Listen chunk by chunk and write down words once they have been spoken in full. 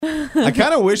I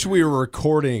kind of wish we were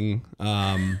recording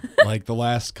like the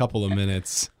last couple of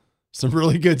minutes. Some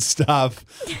really good stuff.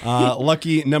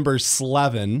 Lucky number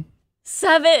 11.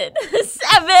 7.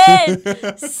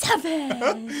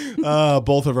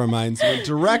 Both of our minds went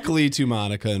directly to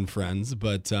Monica and friends.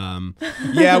 But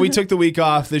yeah, we took the week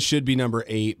off. This should be number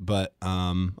 8. But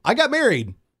I got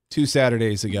married 2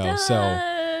 Saturdays ago. So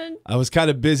I was kind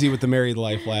of busy with the married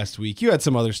life last week. You had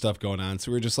some other stuff going on.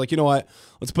 So we were just like, you know what?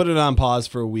 Let's put it on pause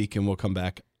for a week and we'll come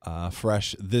back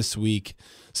fresh this week.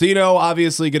 So,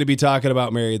 obviously going to be talking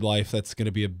about married life. That's going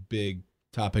to be a big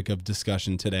topic of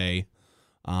discussion today.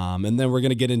 And then we're going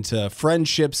to get into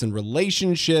friendships and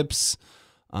relationships.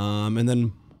 And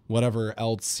then whatever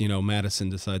else, Madison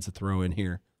decides to throw in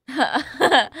here.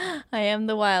 I am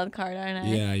the wild card, aren't I?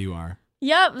 Yeah, you are.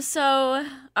 Yep. So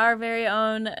our very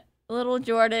own little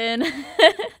Jordan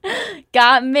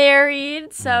got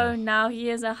married. So now he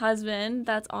is a husband.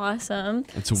 That's awesome.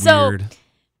 That's weird.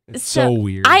 It's so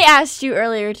weird. I asked you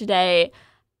earlier today,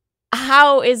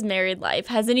 how is married life?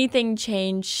 Has anything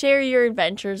changed? Share your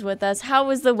adventures with us. How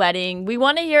was the wedding? We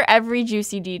want to hear every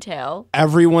juicy detail.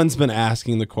 Everyone's been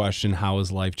asking the question, how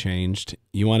has life changed?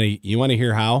 You want to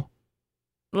hear how?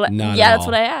 Yeah, that's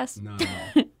what I asked.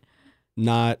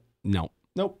 No.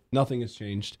 Nope. Nothing has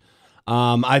changed.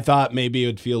 I thought maybe it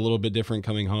would feel a little bit different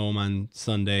coming home on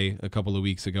Sunday a couple of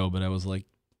weeks ago, but I was like,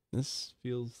 this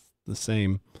feels the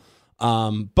same.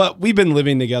 But we've been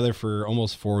living together for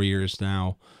almost 4 years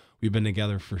now. We've been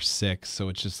together for 6. So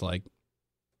it's just like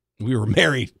we were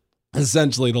married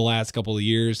essentially the last couple of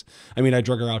years. I mean, I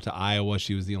drug her out to Iowa.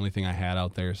 She was the only thing I had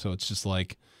out there. So it's just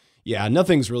like, yeah,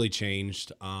 nothing's really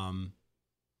changed. I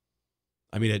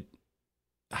mean,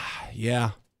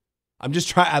 yeah, I'm just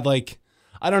trying.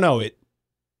 I don't know. It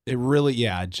really,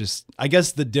 yeah, I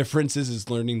guess the difference is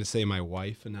learning to say my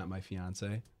wife and not my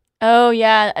fiance. Oh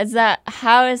yeah,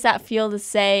 how does that feel to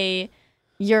say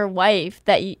your wife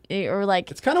or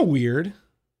like? It's kind of weird.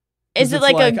 Is it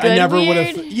like a good I never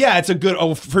weird? Yeah, it's a good.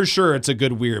 Oh, for sure, it's a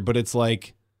good weird. But it's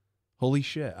like, holy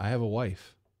shit, I have a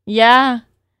wife. Yeah,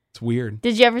 it's weird.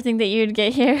 Did you ever think that you'd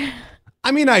get here?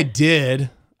 I mean, I did.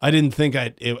 I didn't think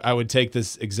I would take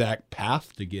this exact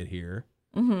path to get here.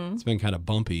 Mm-hmm. It's been kind of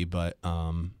bumpy, but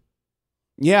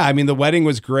yeah. I mean, the wedding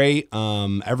was great.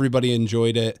 Everybody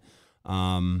enjoyed it.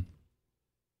 What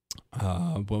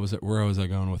was it? Where was I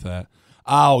going with that?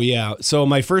 Oh yeah. So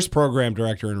my first program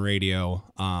director in radio,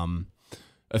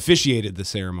 officiated the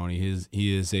ceremony.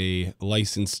 He is a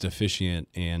licensed officiant,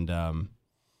 and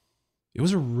it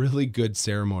was a really good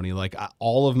ceremony. Like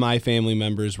all of my family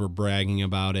members were bragging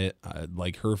about it.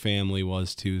 Like her family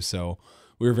was too. So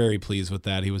we were very pleased with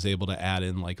that. He was able to add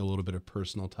in like a little bit of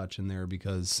personal touch in there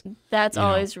because that's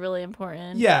always really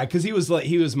important. Yeah, because he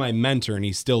was my mentor and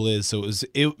he still is. So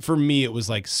for me it was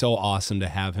like so awesome to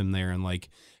have him there and like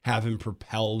have him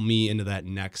propel me into that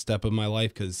next step of my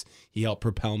life because he helped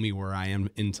propel me where I am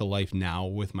into life now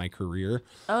with my career.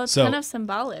 Oh, it's kind of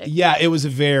symbolic. Yeah, it was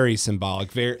very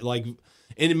symbolic. Very like,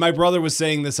 and my brother was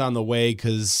saying this on the way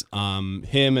because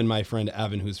him and my friend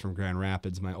Evan, who's from Grand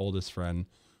Rapids, my oldest friend.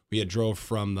 We had drove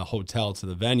from the hotel to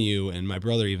the venue, and my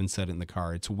brother even said it in the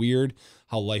car. It's weird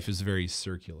how life is very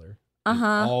circular. It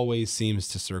always seems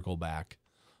to circle back.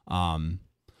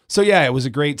 So, yeah, it was a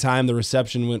great time. The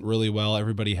reception went really well.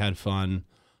 Everybody had fun.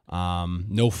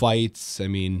 No fights. I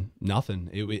mean, nothing.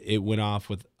 It went off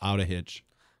without a hitch.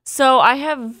 So I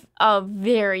have a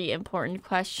very important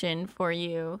question for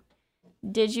you.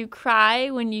 Did you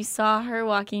cry when you saw her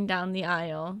walking down the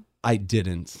aisle? I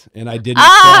didn't, and I didn't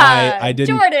cry.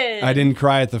 Jordan. I didn't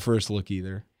cry at the first look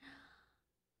either.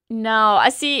 No, I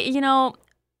see.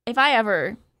 If I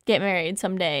ever get married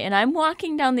someday, and I'm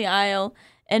walking down the aisle,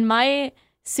 and my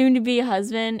soon-to-be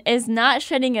husband is not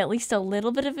shedding at least a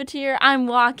little bit of a tear, I'm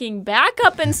walking back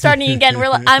up and starting again.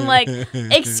 I'm like,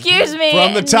 excuse me,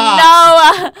 from the top.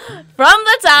 No, from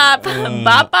the top.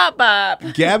 Bop bop bop.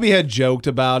 Gabby had joked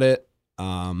about it,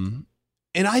 and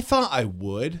I thought I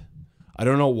would. I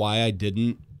don't know why I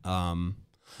didn't.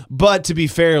 But to be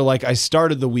fair, like I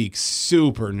started the week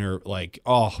super like,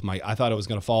 I thought it was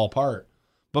going to fall apart.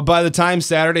 But by the time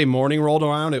Saturday morning rolled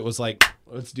around, it was like,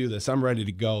 let's do this. I'm ready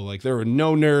to go. Like there were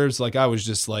no nerves. Like I was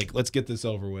just like, let's get this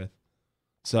over with.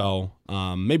 So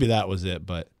maybe that was it.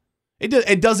 But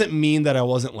it doesn't mean that I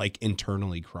wasn't like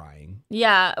internally crying.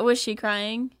 Yeah. Was she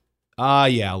crying?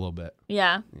 Yeah, a little bit.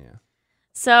 Yeah. Yeah.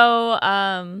 So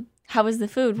how was the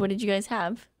food? What did you guys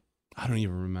have? I don't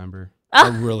even remember. I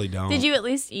really don't. Did you at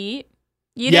least eat?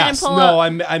 Yes. No,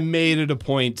 I made it a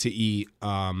point to eat.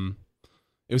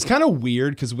 It was kind of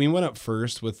weird because we went up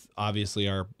first with obviously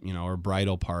our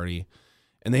bridal party,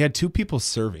 And they had two people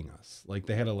serving us. Like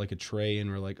they had a tray, and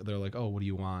they're like, oh, what do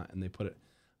you want? And they put it.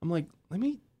 I'm like, let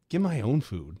me get my own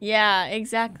food. Yeah,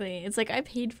 exactly. It's like I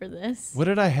paid for this. What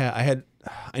did I have?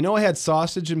 I know I had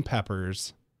sausage and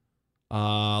peppers,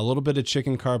 a little bit of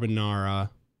chicken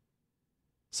carbonara,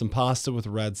 some pasta with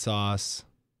red sauce,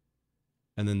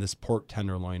 and then this pork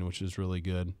tenderloin, which is really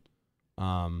good.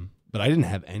 But I didn't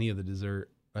have any of the dessert.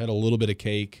 I had a little bit of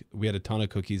cake. We had a ton of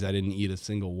cookies. I didn't eat a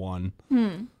single one.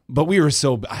 But we were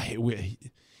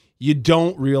you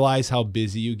don't realize how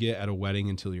busy you get at a wedding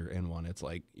until you're in one. It's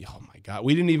like, oh my God,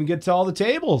 we didn't even get to all the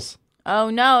tables. Oh,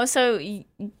 no. So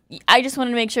I just wanted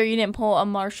to make sure you didn't pull a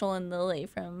Marshall and Lily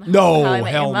from How I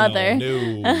Met Your Mother.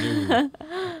 No.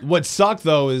 What sucked,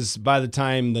 though, is by the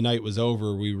time the night was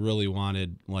over, we really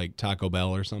wanted like Taco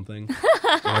Bell or something.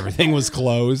 Everything was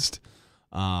closed.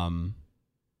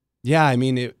 Yeah, I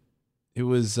mean, it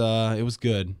was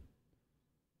good.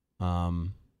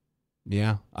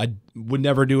 Yeah, I would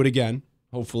never do it again.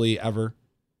 Hopefully, ever.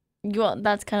 Well,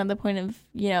 that's kind of the point of,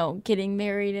 getting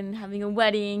married and having a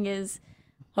wedding is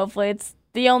hopefully it's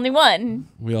the only one.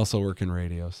 We also work in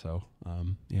radio, so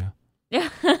yeah.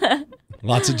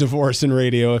 Lots of divorce in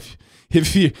radio.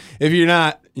 If you're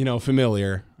not,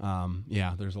 familiar,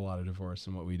 yeah, there's a lot of divorce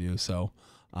in what we do. So,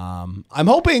 I'm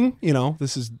hoping,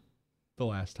 this is the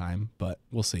last time, but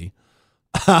we'll see.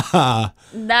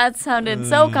 That sounded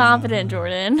so confident,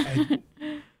 Jordan.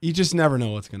 You just never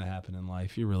know what's going to happen in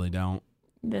life. You really don't.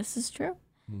 This is true.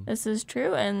 This is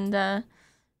true. And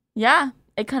yeah,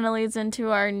 it kind of leads into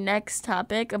our next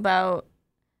topic about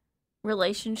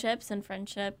relationships and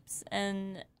friendships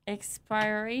and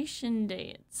expiration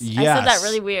dates. Yes. I said that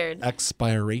really weird.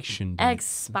 Expiration dates.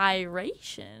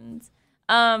 Expirations.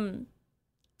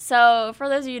 So for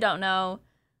those of you who don't know,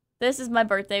 this is my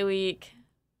birthday week.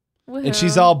 Woo-hoo. And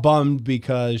she's all bummed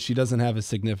because she doesn't have a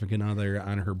significant other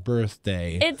on her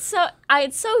birthday. It's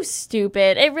so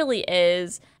stupid. It really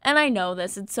is. And I know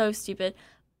this. It's so stupid.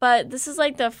 But this is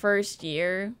like the first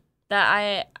year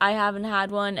that I haven't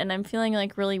had one, and I'm feeling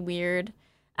like really weird.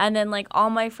 And then like all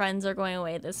my friends are going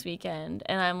away this weekend,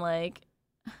 and I'm like,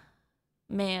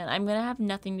 man, I'm going to have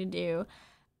nothing to do.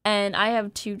 And I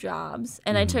have 2 jobs,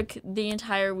 and I took the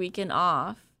entire weekend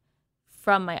off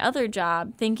from my other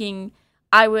job thinking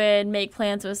I would make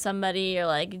plans with somebody or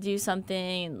like do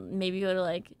something, maybe go to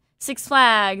like Six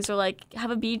Flags or like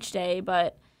have a beach day,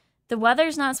 but the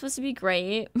weather's not supposed to be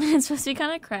great. It's supposed to be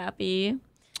kind of crappy.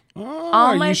 Oh,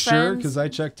 are you sure? Because I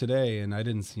checked today and I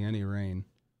didn't see any rain.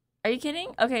 Are you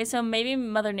kidding? Okay, so maybe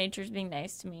Mother Nature's being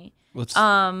nice to me.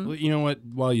 You know what?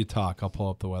 While you talk, I'll pull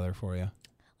up the weather for you.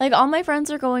 Like all my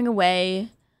friends are going away.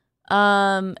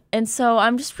 And so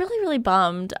I'm just really, really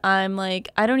bummed. I'm like,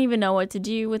 I don't even know what to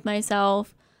do with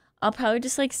myself. I'll probably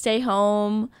just like stay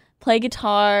home, play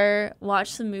guitar,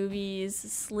 watch some movies,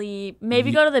 sleep,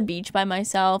 maybe go to the beach by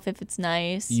myself if it's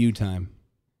nice. You time.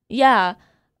 Yeah.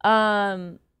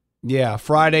 Yeah,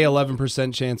 Friday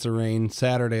 11% chance of rain,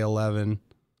 Saturday 11,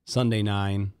 Sunday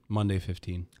 9, Monday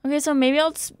 15. Okay, so maybe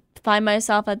I'll just find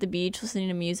myself at the beach listening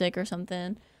to music or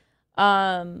something.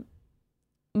 But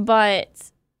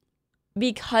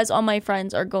because all my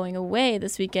friends are going away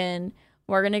this weekend,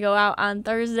 we're going to go out on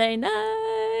Thursday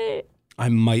night. I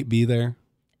might be there.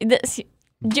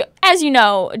 As you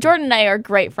know, Jordan and I are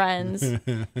great friends.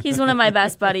 He's one of my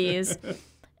best buddies.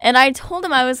 And I told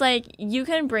him, I was like, you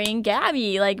can bring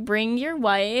Gabby. Like, bring your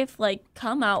wife. Like,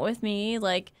 come out with me.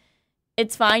 Like,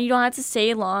 it's fine. You don't have to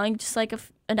stay long. Just like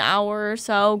an hour or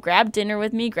so. Grab dinner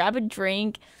with me. Grab a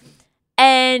drink.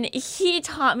 And he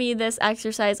taught me this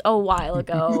exercise a while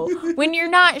ago. When you're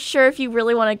not sure if you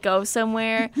really want to go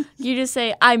somewhere, you just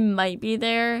say, I might be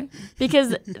there.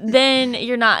 Because then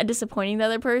you're not disappointing the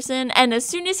other person. And as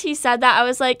soon as he said that, I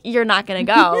was like, you're not going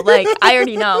to go. Like, I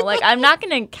already know. Like, I'm not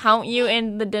going to count you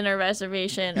in the dinner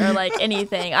reservation or, like,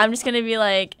 anything. I'm just going to be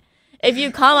like, if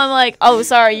you come, I'm like, oh,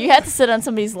 sorry, you have to sit on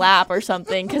somebody's lap or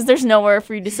something. Because there's nowhere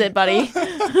for you to sit, buddy.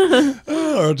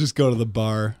 Or just go to the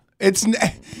bar.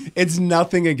 It's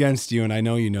nothing against you, and I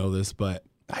know you know this, but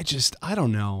I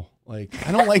don't know. Like,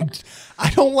 I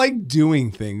don't like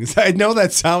doing things. I know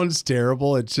that sounds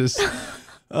terrible. It's just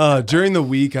during the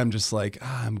week, I'm just like,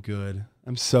 I'm good.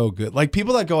 I'm so good. Like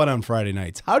people that go out on Friday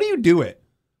nights. How do you do it?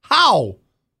 How?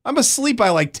 I'm asleep by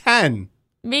like 10.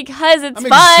 Because it's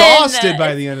fun. I'm exhausted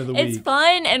by the end of the week. It's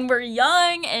fun, and we're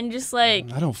young, and just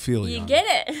like I don't feel you young.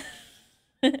 get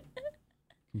it.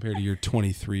 Compared to your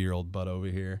 23-year-old butt over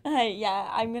here. Yeah,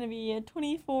 I'm going to be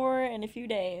 24 in a few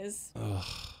days. Ugh.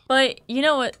 But you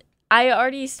know what?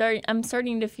 I'm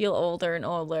starting to feel older and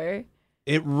older.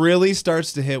 It really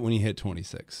starts to hit when you hit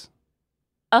 26.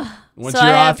 Once so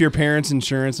you're off your parents'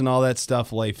 insurance and all that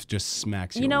stuff, life just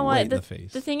smacks you, right in the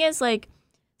face. The thing is, like,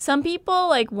 some people,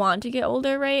 like, want to get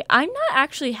older, right? I'm not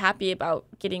actually happy about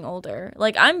getting older.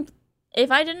 Like,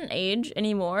 if I didn't age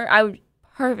anymore, I would be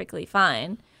perfectly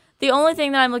fine. The only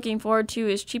thing that I'm looking forward to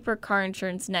is cheaper car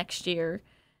insurance next year,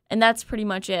 and that's pretty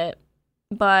much it.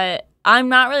 But I'm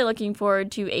not really looking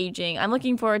forward to aging. I'm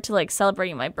looking forward to, like,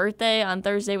 celebrating my birthday on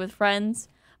Thursday with friends.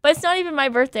 But it's not even my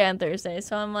birthday on Thursday,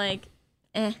 so I'm like,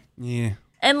 eh. Yeah.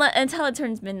 And until it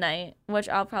turns midnight, which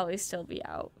I'll probably still be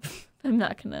out. I'm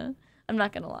not gonna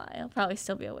lie. I'll probably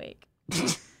still be awake.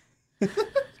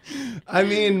 I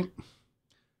mean,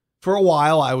 for a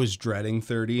while I was dreading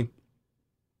 30.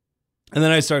 And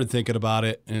then I started thinking about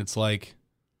it, and it's like,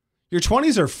 your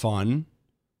 20s are fun,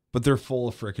 but they're full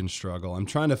of freaking struggle. I'm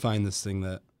trying to find this thing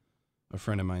that a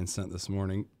friend of mine sent this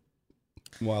morning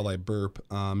while I burp.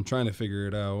 I'm trying to figure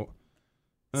it out.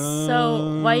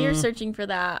 So while you're searching for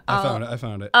that, I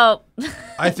found it. Oh.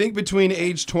 I think between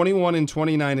age 21 and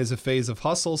 29 is a phase of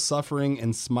hustle, suffering,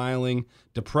 and smiling,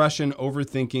 depression,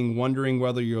 overthinking, wondering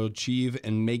whether you'll achieve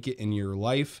and make it in your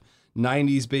life.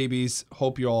 90s babies,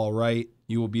 hope you're all right.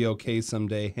 You will be okay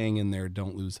someday. Hang in there.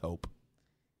 Don't lose hope.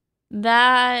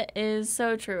 That is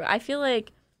so true. I feel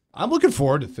like I'm looking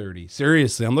forward to 30.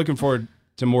 Seriously, I'm looking forward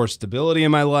to more stability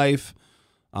in my life.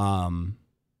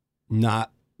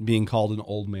 Not being called an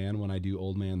old man when I do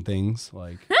old man things.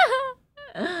 Like,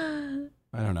 I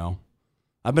don't know.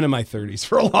 I've been in my 30s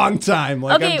for a long time.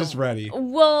 Like, okay, I'm just ready.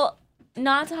 Well,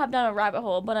 not to hop down a rabbit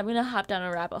hole, but I'm going to hop down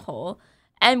a rabbit hole.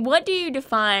 And what do you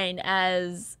define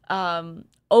as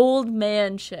old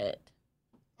man shit?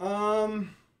 You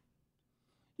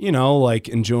know, like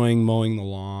enjoying mowing the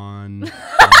lawn,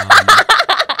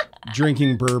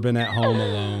 drinking bourbon at home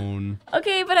alone.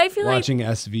 Okay, but I feel watching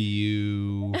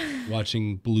SVU,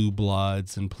 watching Blue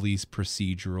Bloods and police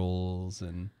procedurals,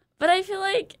 and. But I feel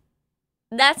like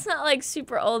that's not like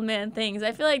super old man things.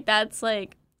 I feel like that's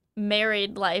like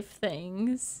married life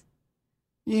things.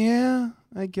 Yeah,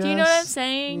 I guess. Do you know what I'm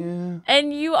saying? Yeah.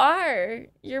 And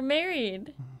you're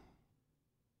married.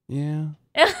 Yeah.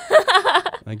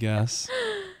 I guess.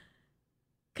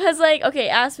 Cause like, okay,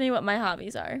 ask me what my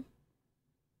hobbies are.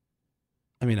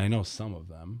 I mean, I know some of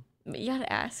them. But you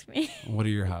gotta ask me. What are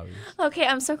your hobbies? Okay,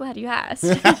 I'm so glad you asked.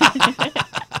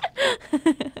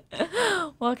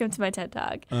 Welcome to my TED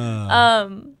Talk.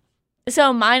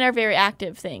 So mine are very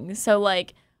active things. So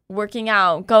like working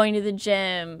out, going to the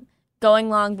gym, going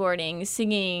longboarding,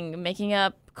 singing, making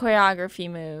up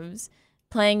choreography moves,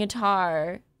 playing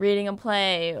guitar, reading a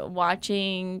play,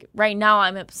 watching. Right now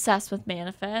I'm obsessed with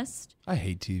Manifest. I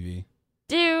hate TV.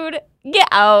 Dude, get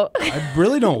out. I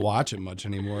really don't watch it much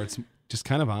anymore. It's just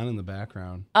kind of on in the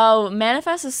background. Oh,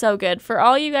 Manifest is so good. For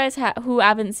all you guys who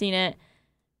haven't seen it,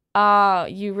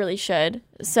 you really should.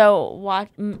 So watch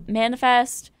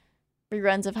Manifest,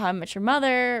 reruns of How I Met Your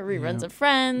Mother, reruns of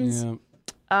Friends. Yeah.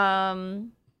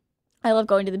 I love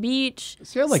going to the beach.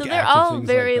 See, I like so they're all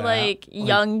very like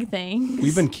young things.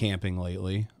 We've been camping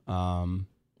lately. No,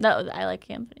 I like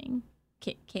camping.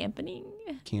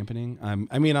 Camping.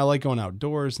 I mean, I like going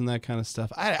outdoors and that kind of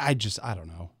stuff. I don't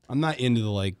know. I'm not into the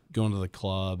like going to the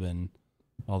club and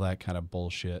all that kind of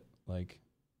bullshit. Like,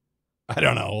 I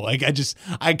don't know. Like,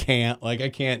 I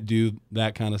can't do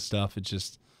that kind of stuff.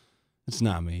 It's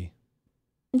not me.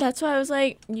 That's why I was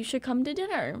like, you should come to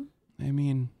dinner. I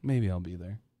mean, maybe I'll be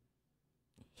there.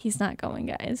 He's not going,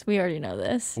 guys. We already know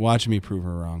this. Watch me prove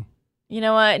her wrong. You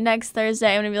know what? Next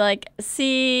Thursday, I'm going to be like,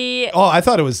 see. Oh, I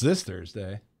thought it was this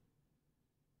Thursday.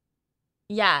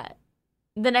 Yeah.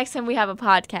 The next time we have a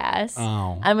podcast,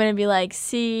 I'm going to be like,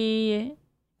 see,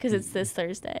 because it's this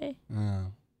Thursday. Oh.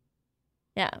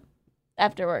 Yeah.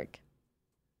 After work.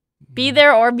 Be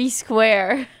there or be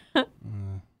square.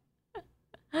 Can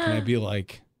I be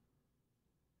like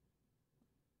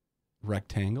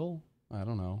rectangle? I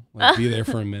don't know. Like be there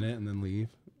for a minute and then leave?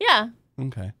 Yeah.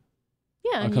 Okay.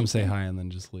 Yeah. I'll come say hi and then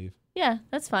just leave. Yeah,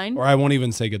 that's fine. Or I won't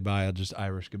even say goodbye. I'll just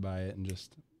Irish goodbye it and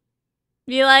just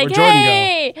be like,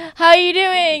 hey, how you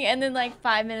doing? And then like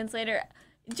 5 minutes later,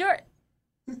 Jordan.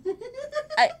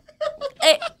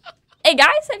 Hey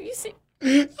guys, have you seen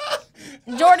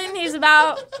Jordan? He's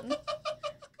about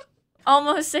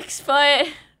almost 6 foot,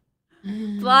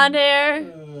 blonde hair,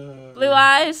 blue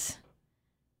eyes.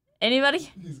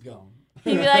 Anybody? He's gone.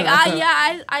 He'd be like,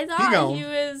 yeah, I thought he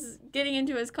was getting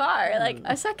into his car like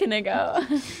a second ago.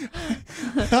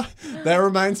 That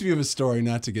reminds me of a story,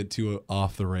 not to get too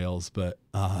off the rails, but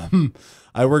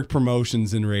I worked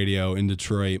promotions in radio in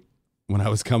Detroit when I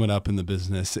was coming up in the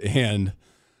business, and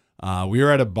we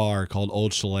were at a bar called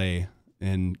Old Chalet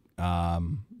in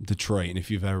Detroit, and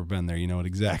if you've ever been there, you know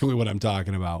exactly what I'm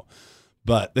talking about.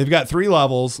 But they've got 3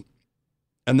 levels,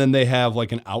 and then they have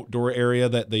like an outdoor area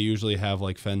that they usually have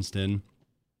like fenced in.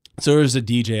 So there's a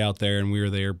DJ out there, and we were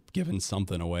there giving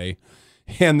something away.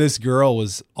 And this girl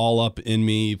was all up in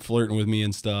me, flirting with me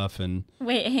and stuff. And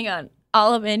wait, hang on.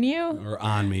 All up in you? Or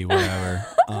on me, whatever.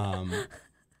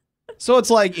 So it's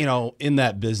like, you know, in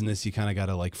that business, you kind of got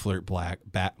to like flirt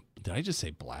back. Did I just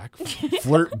say black?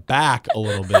 Flirt back a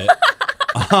little bit.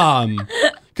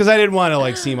 Because I didn't want to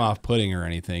like seem off-putting or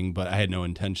anything, but I had no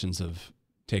intentions of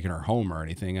taking her home or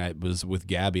anything. I was with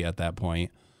Gabby at that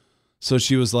point. So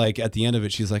she was like, at the end of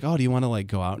it, she's like, oh, do you want to like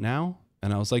go out now?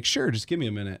 And I was like, sure, just give me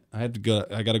a minute. I got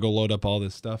to go load up all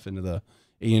this stuff into the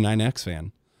 89X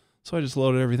van. So I just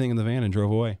loaded everything in the van and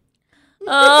drove away.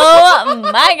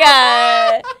 Oh my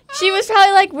God. She was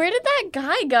probably like, where did that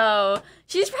guy go?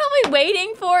 She's probably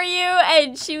waiting for you.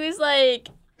 And she was like,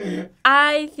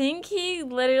 I think he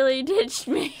literally ditched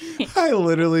me. I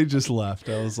literally just left.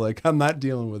 I was like, I'm not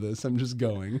dealing with this. I'm just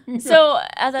going. So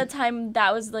at that time,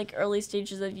 that was like early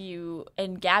stages of you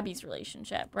and Gabby's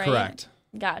relationship, right? Correct.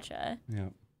 Gotcha.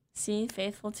 Yep. See,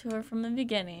 faithful to her from the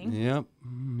beginning. Yep.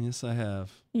 Yes, I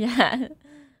have. Yeah.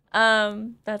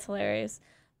 That's hilarious.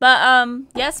 But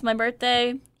yes, my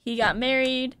birthday, he got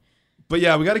married. But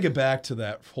yeah, we got to get back to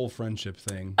that whole friendship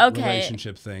thing,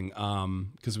 relationship thing,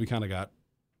 because we kind of got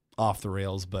off the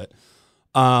rails. But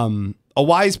a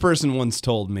wise person once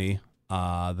told me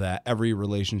that every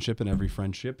relationship and every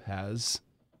friendship has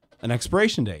an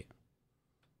expiration date.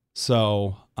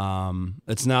 So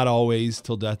it's not always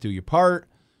till death do you part.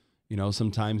 You know,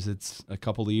 sometimes it's a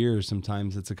couple of years,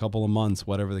 sometimes it's a couple of months,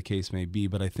 whatever the case may be.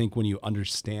 But I think when you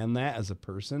understand that as a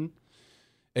person,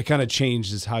 it kind of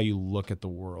changes how you look at the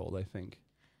world, I think.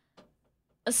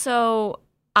 So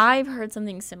I've heard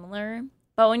something similar,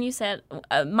 but when you said,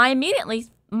 my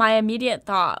immediate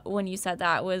thought when you said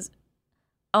that was,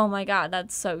 oh my God,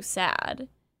 that's so sad.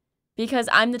 Because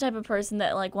I'm the type of person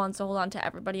that like wants to hold on to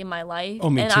everybody in my life. Oh,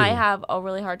 me and too. I have a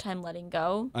really hard time letting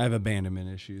go. I have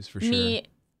abandonment issues for sure.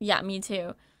 Yeah, me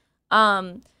too.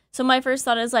 So my first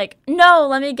thought is like, no,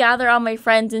 let me gather all my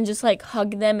friends and just like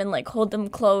hug them and like hold them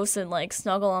close and like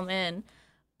snuggle them in.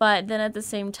 But then at the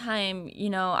same time,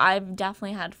 you know, I've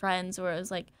definitely had friends where it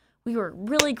was like, we were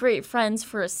really great friends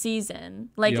for a season,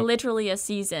 like literally a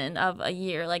season of a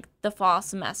year, like the fall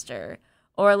semester.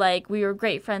 Or like we were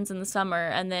great friends in the summer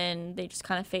and then they just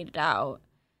kind of faded out.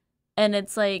 And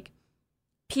it's like,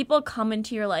 people come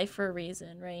into your life for a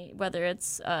reason, right? Whether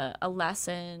it's a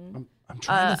lesson, I'm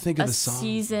trying to think of the song. A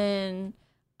season.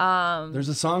 There's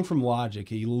a song from Logic.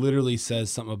 He literally says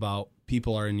something about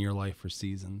people are in your life for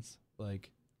seasons.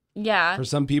 Like, yeah. For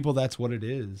some people, that's what it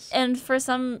is. And for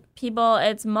some people,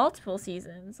 it's multiple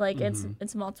seasons. Like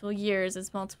it's multiple years.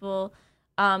 It's multiple.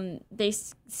 They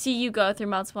see you go through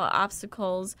multiple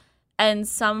obstacles, and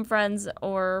some friends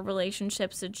or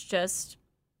relationships, it's just.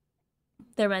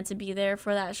 They're meant to be there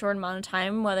for that short amount of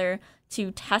time, whether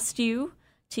to test you,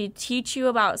 to teach you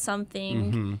about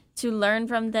something, to learn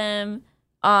from them,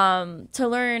 to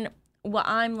learn what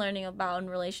I'm learning about in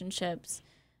relationships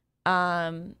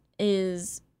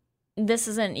is this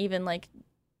isn't even like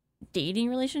dating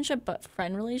relationship, but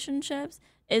friend relationships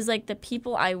is like the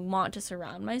people I want to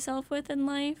surround myself with in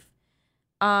life,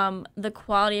 the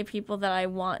quality of people that I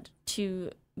want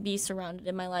to be surrounded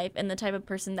in my life, and the type of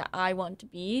person that I want to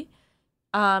be.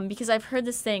 Because I've heard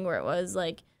this thing where it was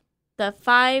like the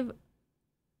 5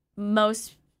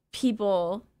 most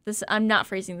people, I'm not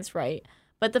phrasing this right,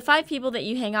 but the 5 people that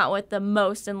you hang out with the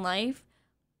most in life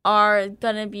are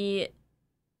going to be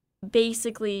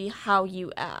basically how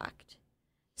you act.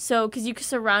 So, because you can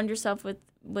surround yourself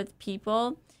with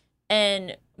people,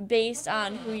 and based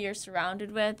on who you're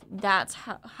surrounded with, that's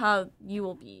how you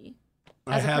will be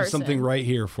as a I have person. something right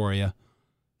here for you.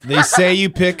 They say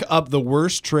you pick up the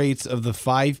worst traits of the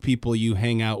 5 people you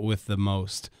hang out with the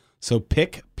most. So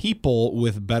pick people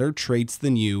with better traits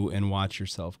than you and watch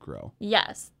yourself grow.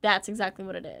 Yes, that's exactly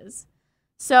what it is.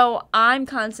 So I'm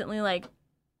constantly like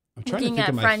looking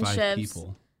at friendships.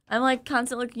 I'm like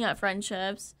constantly looking at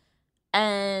friendships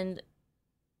and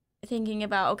thinking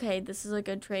about, okay, this is a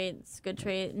good trait, it's a good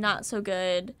trait, not so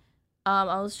good.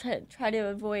 I'll try to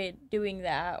avoid doing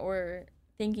that or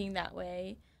thinking that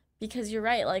way. Because you're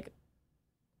right, like,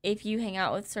 if you hang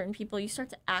out with certain people, you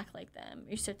start to act like them.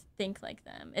 You start to think like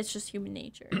them. It's just human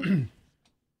nature.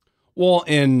 Well,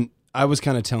 and I was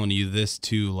kind of telling you this,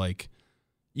 too. Like,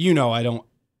 you know, I don't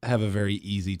have a very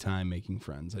easy time making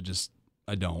friends.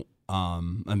 I don't.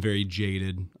 I'm very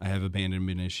jaded. I have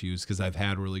abandonment issues because I've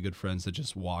had really good friends that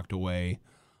just walked away.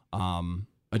 I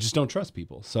just don't trust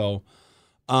people. So,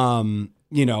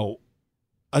 you know,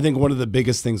 I think one of the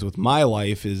biggest things with my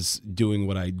life is doing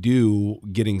what I do,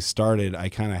 getting started. I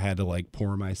kind of had to like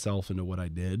pour myself into what I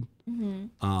did.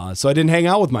 Mm-hmm. So I didn't hang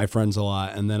out with my friends a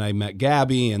lot. And then I met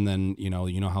Gabby, and then, you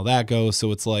know how that goes.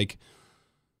 So it's like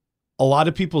a lot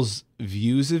of people's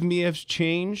views of me have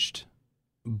changed,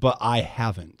 but I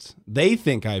haven't. They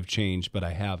think I've changed, but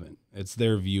I haven't. It's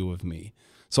their view of me.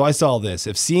 So I saw this.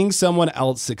 If seeing someone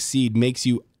else succeed makes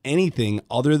you anything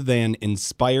other than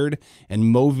inspired and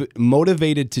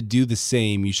motivated to do the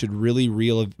same, you should really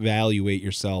reevaluate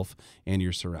yourself and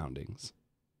your surroundings.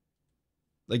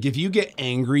 Like if you get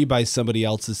angry by somebody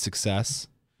else's success,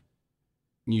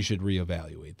 you should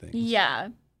reevaluate things. Yeah,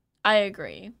 I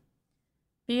agree.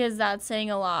 Because that's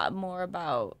saying a lot more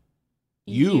about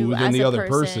you than as the a other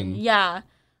person. Yeah.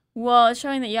 Well, it's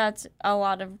showing that, yeah, it's a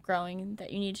lot of growing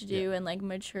that you need to do, and like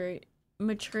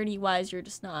maturity wise, you're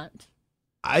just not.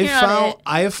 I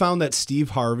have found that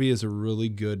Steve Harvey is a really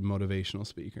good motivational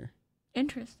speaker.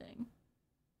 Interesting.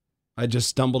 I just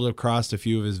stumbled across a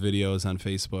few of his videos on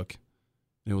Facebook.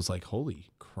 And it was like, holy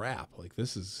crap! Like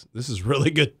this is really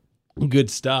good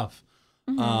stuff.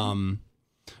 Mm-hmm.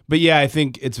 But yeah, I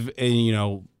think it's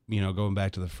going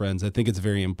back to the friends. I think it's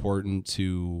very important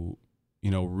to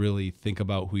really think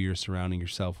about who you're surrounding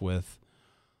yourself with.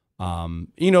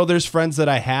 There's friends that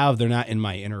I have, they're not in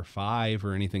my inner five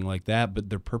or anything like that, but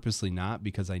they're purposely not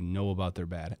because I know about their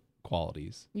bad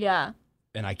qualities. Yeah.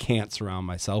 And I can't surround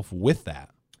myself with that.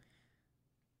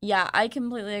 Yeah, I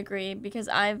completely agree because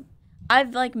I've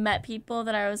like met people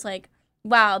that I was like,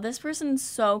 wow, this person's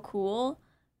so cool,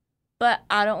 but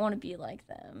I don't want to be like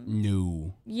them.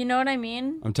 No. You know what I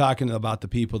mean? I'm talking about the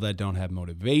people that don't have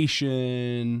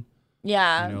motivation.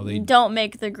 Yeah, they don't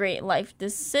make the great life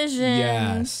decisions.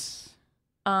 Yes.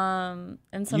 And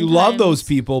sometimes you love those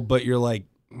people, but you're like,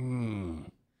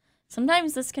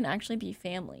 Sometimes this can actually be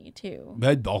family too.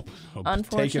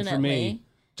 Unfortunately, take it from me.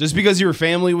 Just because you're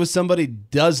family with somebody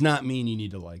does not mean you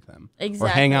need to like them. Exactly.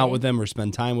 Or hang out with them or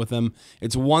spend time with them.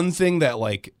 It's one thing that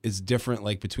like is different,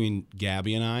 like between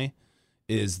Gabby and I,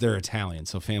 is they're Italian,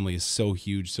 so family is so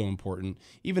huge, so important.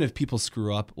 Even if people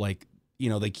screw up, like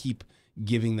they keep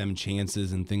giving them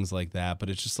chances and things like that, but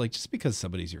it's just like just because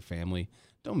somebody's your family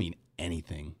don't mean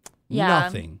anything. Yeah.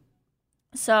 Nothing.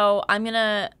 So I'm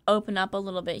gonna open up a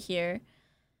little bit here.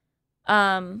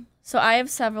 So I have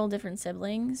several different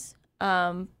siblings,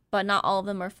 but not all of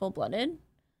them are full-blooded.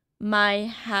 My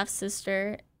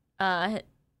half-sister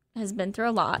has been through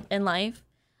a lot in life.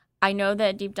 I know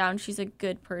that deep down she's a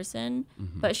good person,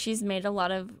 but she's made a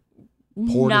lot of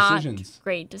poor not decisions.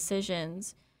 Great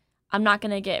decisions. I'm not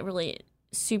going to get really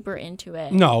super into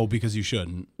it. No, because you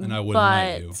shouldn't, and I wouldn't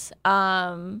let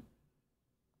you.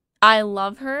 I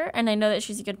love her, and I know that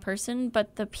she's a good person,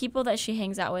 but the people that she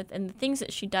hangs out with and the things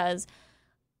that she does,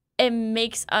 it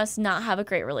makes us not have a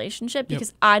great relationship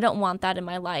because I don't want that in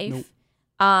my life.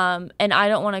 Nope. And I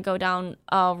don't want to go down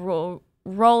a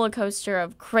roller coaster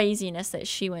of craziness that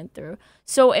she went through.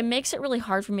 So it makes it really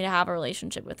hard for me to have a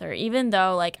relationship with her, even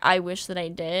though like I wish that I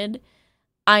did.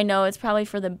 I know it's probably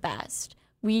for the best.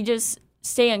 We just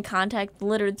stay in contact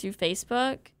littered through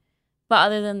Facebook. But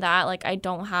other than that, like I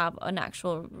don't have an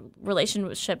actual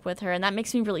relationship with her. And that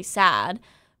makes me really sad.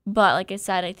 But like I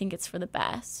said, I think it's for the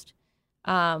best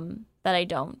that I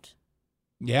don't.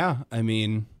 Yeah. I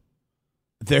mean,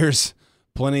 there's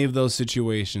plenty of those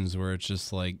situations where it's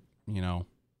just like,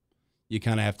 you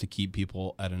kind of have to keep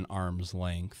people at an arm's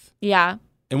length. Yeah.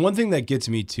 And one thing that gets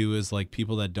me too is like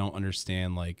people that don't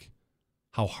understand like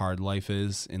how hard life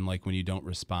is, and like when you don't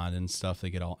respond and stuff, they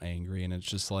get all angry, and it's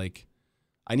just like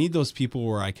I need those people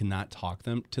where I cannot talk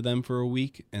to them for a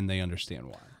week and they understand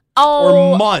why.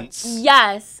 Oh, or months.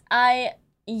 Yes,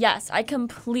 I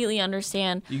completely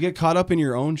understand. You get caught up in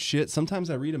your own shit. Sometimes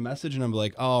I read a message and I'm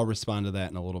like, oh, I'll respond to that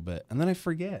in a little bit, and then I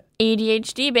forget.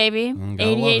 ADHD, baby.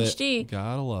 ADHD.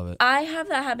 Gotta love it. I have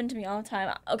that happen to me all the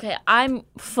time. Okay, I'm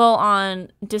full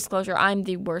on disclosure. I'm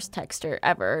the worst texter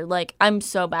ever. Like I'm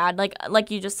so bad.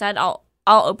 Like you just said, I'll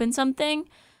open something,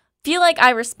 feel like I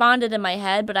responded in my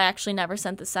head, but I actually never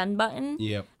sent the send button.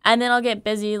 Yep. And then I'll get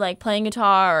busy like playing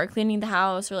guitar or cleaning the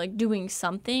house or like doing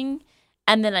something,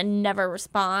 and then I never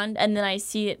respond, and then I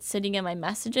see it sitting in my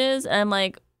messages, and I'm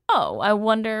like, oh, I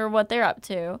wonder what they're up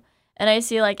to. And I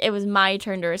see like it was my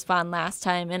turn to respond last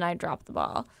time, and I dropped the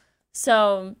ball.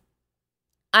 So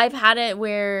I've had it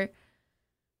where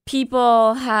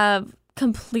people have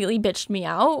completely bitched me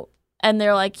out, and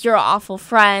they're like, you're an awful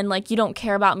friend, like you don't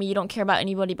care about me, you don't care about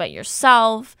anybody but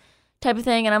yourself, type of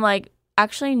thing. And I'm like,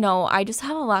 actually, no, I just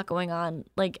have a lot going on.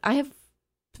 Like I have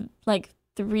like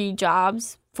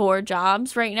 4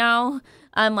 jobs right now.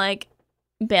 I'm like,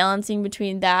 balancing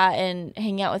between that and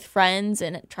hanging out with friends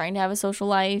and trying to have a social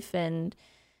life and,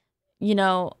 you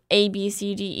know, A, B,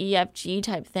 C, D, E, F, G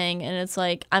type thing. And it's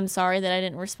like, I'm sorry that I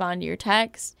didn't respond to your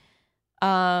text.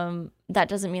 That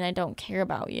doesn't mean I don't care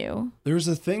about you. There was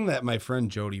a thing that my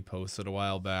friend Jody posted a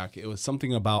while back. It was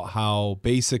something about how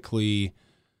basically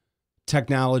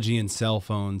technology and cell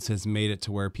phones has made it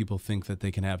to where people think that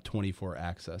they can have 24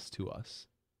 access to us.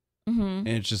 Mm-hmm. And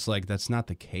it's just like, that's not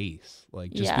the case.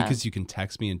 Like, just Yeah. because you can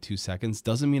text me in 2 seconds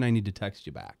doesn't mean I need to text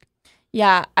you back.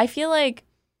 Yeah, I feel like,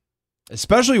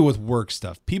 Especially with work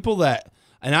stuff. People that,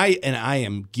 and I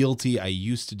am guilty. I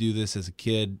used to do this as a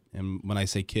kid. And when I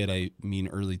say kid, I mean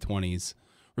early 20s.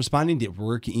 Responding to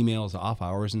work emails off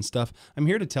hours and stuff. I'm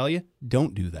here to tell you,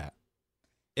 don't do that.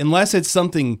 Unless it's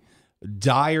something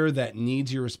dire that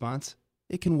needs your response,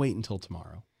 it can wait until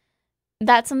tomorrow.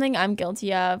 that's something I'm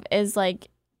guilty of is like,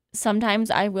 sometimes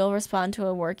I will respond to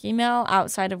a work email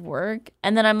outside of work.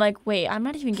 And then I'm like, wait, I'm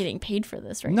not even getting paid for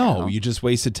this right now. No, you just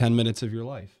wasted 10 minutes of your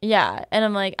life. Yeah. And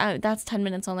I'm like, that's 10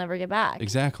 minutes I'll never get back.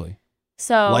 Exactly.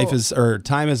 So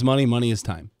Time is money, money is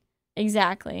time.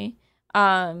 exactly.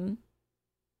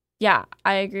 Yeah,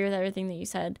 I agree with everything that you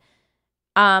said.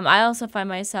 I also find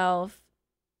myself,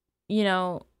 you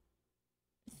know,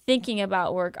 thinking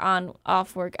about work on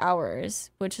off work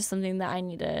hours, which is something that I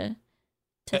need to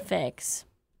fix.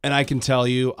 And I can tell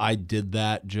you, I did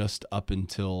that just up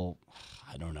until,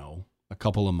 I don't know, a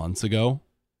couple of months ago.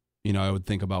 You know, I would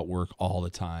think about work all the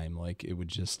time. Like it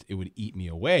would eat me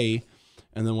away.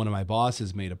 And then one of my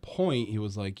bosses made a point. He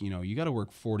was like, you know, you got to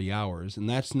work 40 hours. And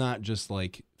that's not just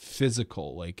like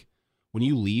physical. Like when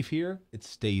you leave here, it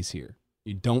stays here.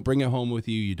 You don't bring it home with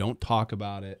you. You don't talk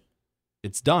about it.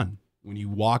 It's done. When you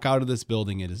walk out of this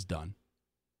building, it is done.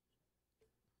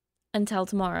 Until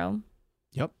tomorrow.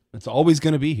 Yep. It's always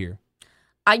going to be here.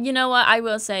 You know what? I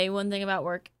will say one thing about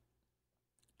work.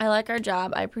 I like our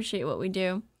job. I appreciate what we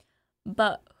do.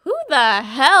 But who the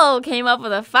hell came up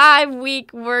with a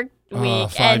 5-week work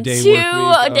week and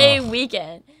 2-day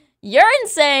weekend? You're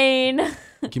insane.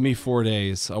 Give me 4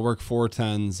 days. I'll work 4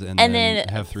 10s and then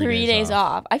have 3 days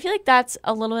off. I feel like that's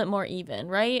a little bit more even,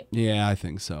 right? Yeah, I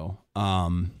think so.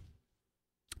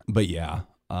 But yeah.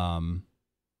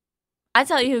 I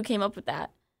tell you who came up with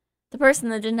that. The person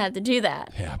that didn't have to do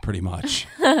that. Yeah, pretty much.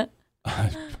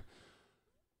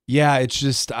 Yeah, it's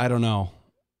just, I don't know.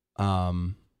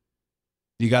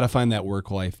 You got to find that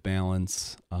work-life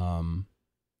balance.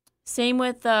 Same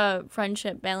with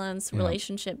friendship balance,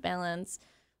 relationship balance.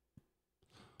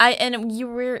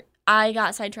 I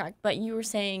got sidetracked, but you were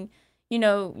saying, you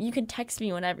know, you can text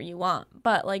me whenever you want,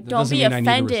 but like, don't be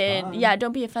offended. Yeah,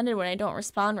 don't be offended when I don't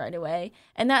respond right away.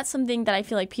 And that's something that I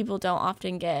feel like people don't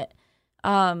often get.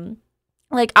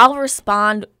 Like I'll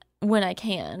respond when I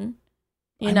can.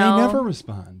 I may never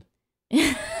respond.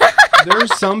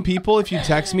 There's some people, if you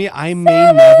text me, I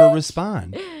may never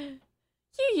respond.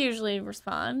 You usually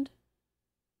respond.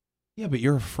 Yeah, but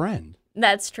you're a friend.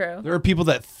 That's true. There are people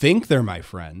that think they're my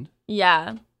friend.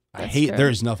 Yeah. I hate, true.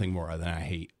 There's nothing more than I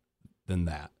hate than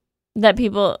that. That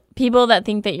people that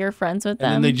think that you're friends with them.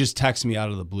 And then they just text me out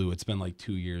of the blue. It's been like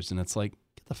 2 years and it's like,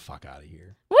 get the fuck out of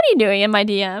here. What are you doing in my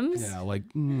DMs? Yeah, like,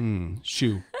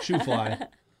 shoe fly.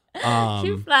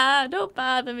 Shoe fly, don't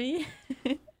bother me.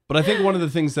 But I think one of the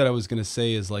things that I was going to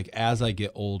say is like, as I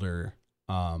get older,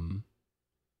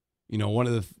 you know, one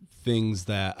of the things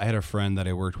that I had a friend that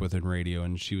I worked with in radio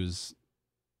and she was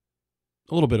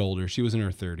a little bit older. She was in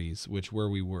her 30s, which where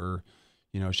we were,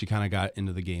 you know, she kind of got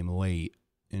into the game late.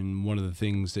 And one of the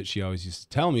things that she always used to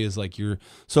tell me is like, you're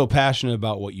so passionate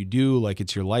about what you do, like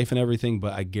it's your life and everything.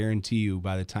 But I guarantee you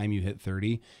by the time you hit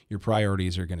 30, your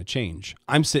priorities are going to change.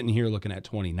 I'm sitting here looking at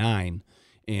 29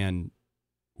 and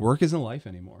work isn't life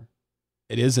anymore.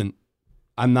 It isn't.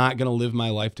 I'm not going to live my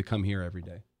life to come here every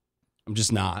day. I'm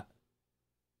just not.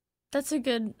 I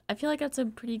feel like that's a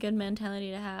pretty good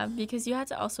mentality to have because you have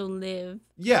to also live.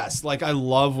 Yes. Like I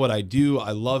love what I do.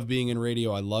 I love being in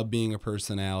radio. I love being a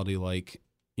personality. Like,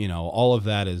 you know, all of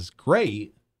that is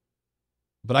great,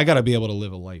 but I got to be able to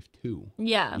live a life too.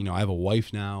 Yeah. You know, I have a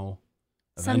wife now.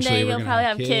 Someday you'll probably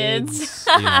have kids.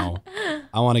 You know,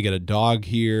 I want to get a dog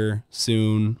here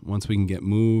soon once we can get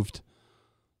moved.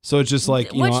 So it's just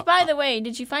like, you know, by the way,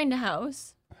 did you find a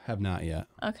house? Have not yet.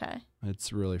 Okay.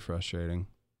 It's really frustrating.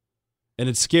 And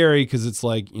it's scary because it's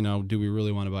like, you know, do we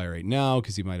really want to buy right now?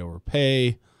 Because you might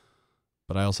overpay.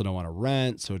 But I also don't want to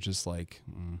rent. So it's just like,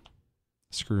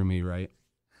 screw me, right?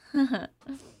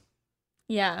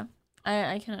 Yeah,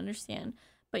 I can understand.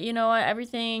 But you know what?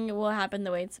 Everything will happen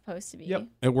the way it's supposed to be. Yep.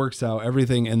 It works out.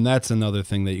 Everything. And that's another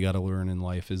thing that you got to learn in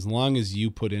life. As long as you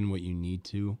put in what you need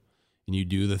to and you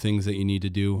do the things that you need to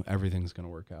do, everything's going to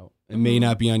work out. It may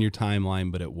not be on your timeline,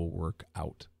 but it will work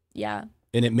out. Yeah.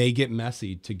 And it may get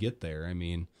messy to get there. I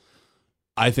mean,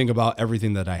 I think about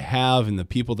everything that I have and the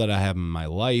people that I have in my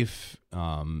life,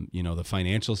 the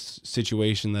financial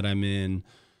situation that I'm in,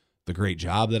 the great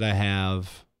job that I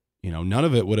have. None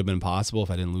of it would have been possible if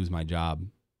I didn't lose my job,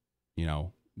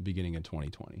 beginning in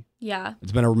 2020. Yeah.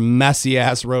 It's been a messy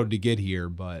ass road to get here,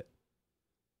 but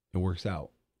it works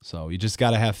out. So you just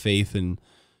got to have faith and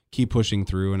keep pushing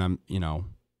through. And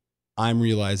I'm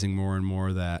realizing more and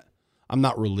more that I'm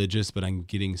not religious, but I'm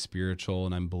getting spiritual,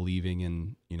 and I'm believing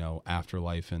in,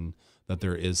 afterlife, and that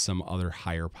there is some other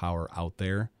higher power out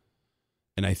there.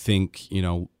 And I think,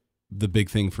 the big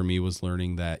thing for me was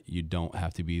learning that you don't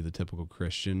have to be the typical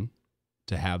Christian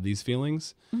to have these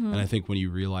feelings. And I think when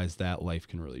you realize that, life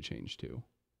can really change too.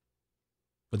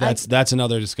 But that's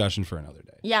another discussion for another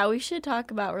day. Yeah, we should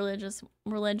talk about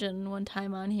religion one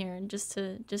time on here, and just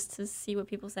to see what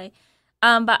people say.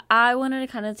 But I wanted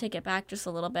to kind of take it back just a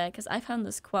little bit, because I found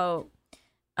this quote,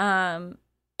 and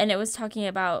it was talking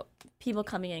about people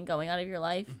coming and going out of your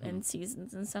life and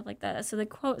seasons and stuff like that. So the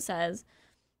quote says,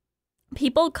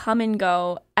 "People come and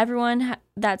go. Everyone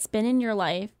that's been in your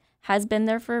life has been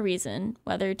there for a reason,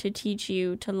 whether to teach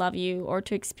you, to love you, or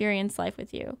to experience life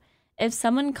with you. If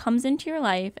someone comes into your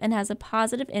life and has a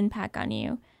positive impact on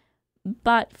you,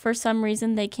 but for some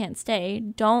reason they can't stay,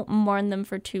 don't mourn them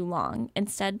for too long.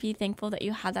 Instead, be thankful that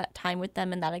you had that time with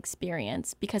them and that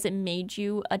experience, because it made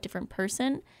you a different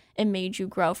person. It made you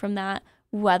grow from that,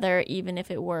 whether even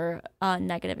if it were a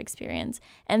negative experience."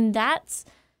 And that's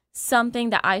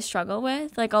something that I struggle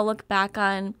with. Like, I'll look back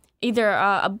on either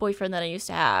a boyfriend that I used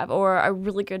to have or a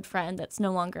really good friend that's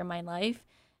no longer in my life,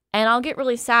 and I'll get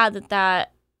really sad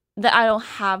that I don't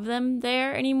have them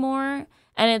there anymore.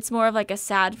 And it's more of like a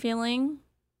sad feeling.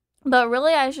 But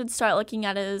really, I should start looking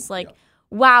at it as like,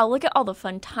 wow, look at all the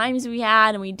fun times we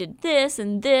had, and we did this,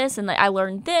 and like, I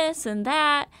learned this and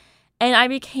that, and I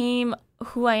became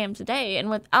who I am today. And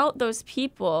without those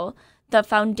people, the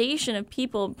foundation of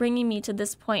people bringing me to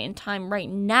this point in time right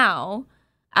now,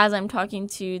 as I'm talking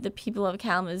to the people of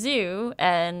Kalamazoo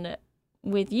and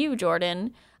with you,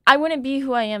 Jordan, I wouldn't be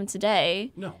who I am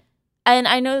today. No. And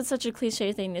I know it's such a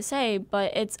cliche thing to say,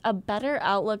 but it's a better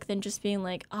outlook than just being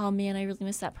like, oh man, I really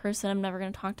miss that person, I'm never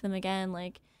going to talk to them again.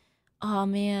 Like, oh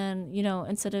man,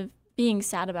 instead of being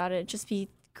sad about it, just be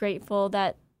grateful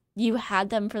that you had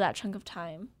them for that chunk of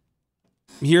time.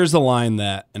 Here's a line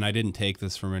that, and I didn't take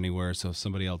this from anywhere, so if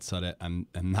somebody else said it, I'm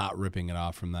not ripping it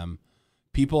off from them.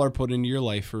 People are put into your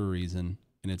life for a reason,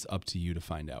 and it's up to you to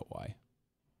find out why.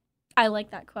 I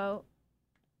like that quote.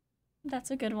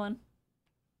 That's a good one.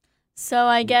 So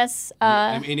I guess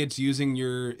it's using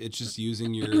your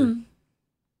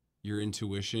your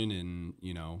intuition and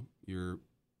your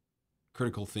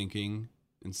critical thinking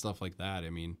and stuff like that. I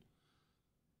mean,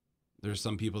 there's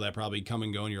some people that probably come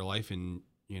and go in your life, and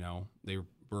they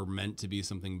were meant to be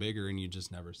something bigger, and you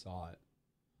just never saw it.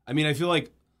 I mean, I feel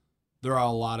like there are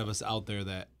a lot of us out there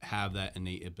that have that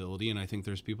innate ability, and I think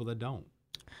there's people that don't.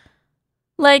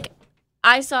 Like,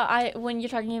 when you're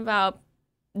talking about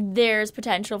there's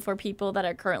potential for people that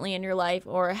are currently in your life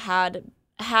or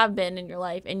have been in your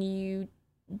life, and you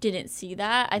didn't see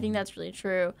that. I think that's really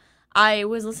true. I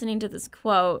was listening to this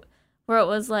quote where it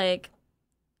was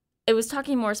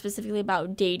talking more specifically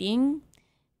about dating,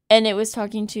 and it was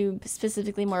talking to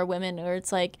specifically more women, where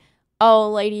it's like,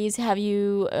 oh, ladies,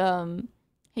 you're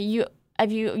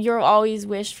always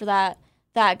wished for that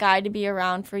guy to be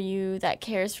around for you, that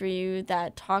cares for you,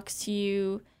 that talks to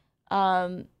you,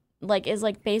 is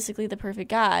basically the perfect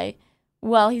guy.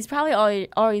 Well, he's probably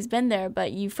always been there,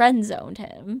 but you friend zoned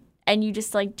him, and you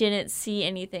just didn't see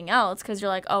anything else because you're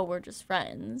like, oh, we're just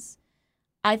friends.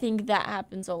 I think that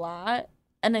happens a lot,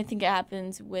 and I think it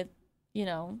happens with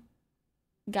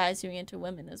guys doing it to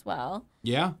women as well.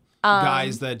 Yeah,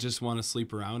 guys that just want to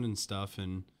sleep around and stuff,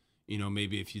 and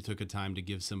maybe if you took a time to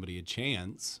give somebody a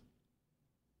chance,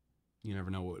 you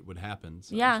never know what would happen.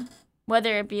 So. Yeah,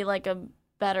 whether it be a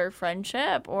better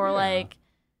friendship or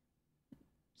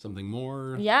something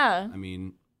more. Yeah. I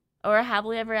mean, or a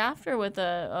happily ever after with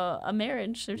a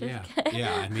marriage certificate.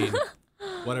 Yeah. I mean,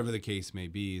 whatever the case may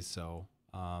be. So,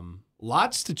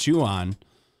 lots to chew on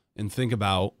and think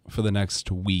about for the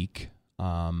next week.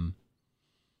 I'll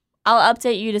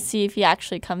update you to see if he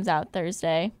actually comes out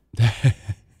Thursday.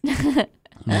 That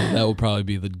will probably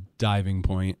be the diving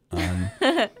point on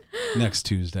next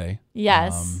Tuesday.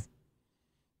 Yes.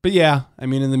 But yeah, I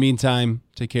mean, in the meantime,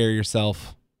 take care of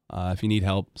yourself. If you need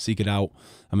help, seek it out.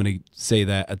 I'm going to say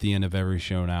that at the end of every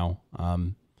show now,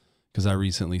 because I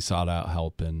recently sought out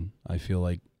help, and I feel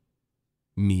like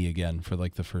me again for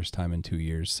like the first time in 2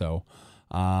 years. So,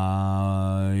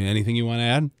 anything you want to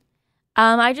add?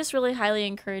 I just really highly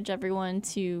encourage everyone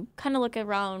to kind of look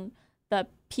around the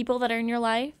people that are in your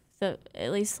life,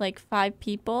 at least like 5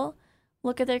 people.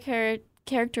 Look at their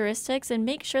characteristics and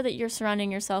make sure that you're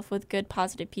surrounding yourself with good,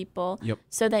 positive people. Yep.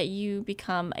 So that you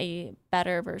become a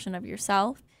better version of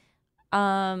yourself.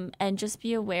 And just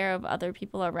be aware of other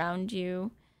people around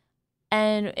you.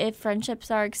 And if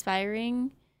friendships are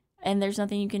expiring and there's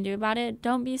nothing you can do about it,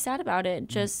 don't be sad about it.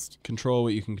 Just control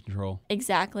what you can control.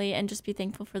 Exactly. And just be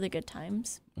thankful for the good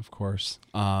times. Of course.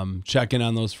 Check in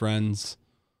on those friends.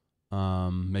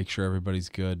 Make sure everybody's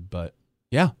good. But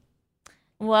yeah.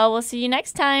 Well, we'll see you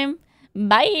next time.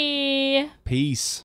 Bye. Peace.